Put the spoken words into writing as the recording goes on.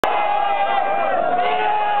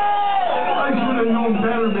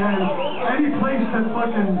that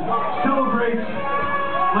fucking celebrates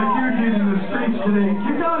like you did in the streets today,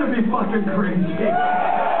 you gotta be fucking crazy.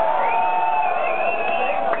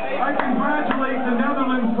 I congratulate the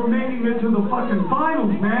Netherlands for making it to the fucking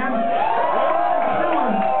finals, man.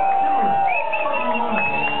 Killer.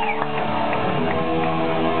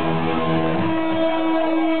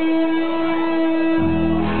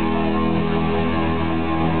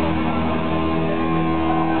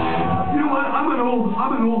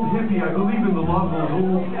 I'm an old hippie. I believe in a lot of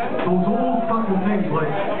those old fucking things like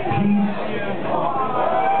peace,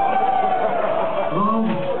 love.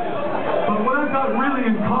 But what I've got really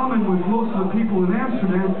in common with most of the people in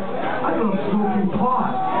Amsterdam